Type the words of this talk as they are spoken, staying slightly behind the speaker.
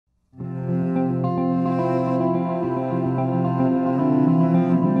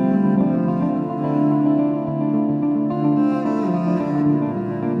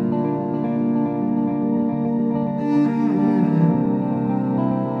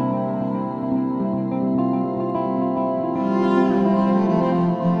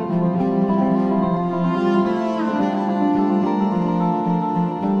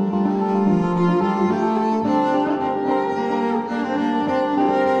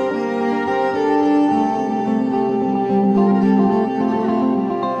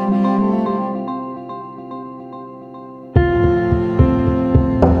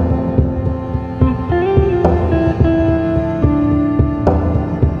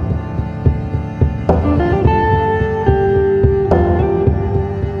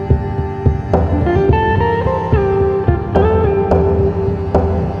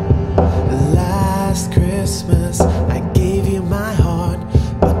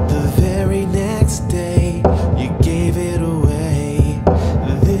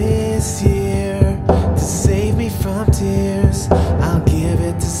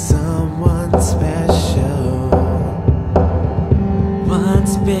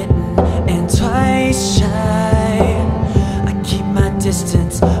once bitten and twice shy. I keep my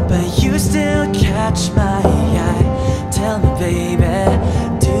distance, but you still catch my eye. Tell me, baby,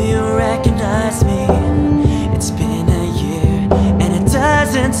 do you recognize me? It's been a year, and it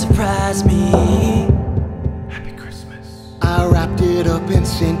doesn't surprise me. Happy Christmas. I wrapped it up and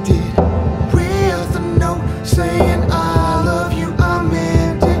sent it with a note saying I love you, I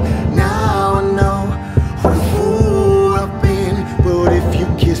meant it. Now I know what a fool I've been, but if you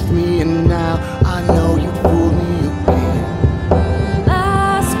kissed me and now I know you fooled me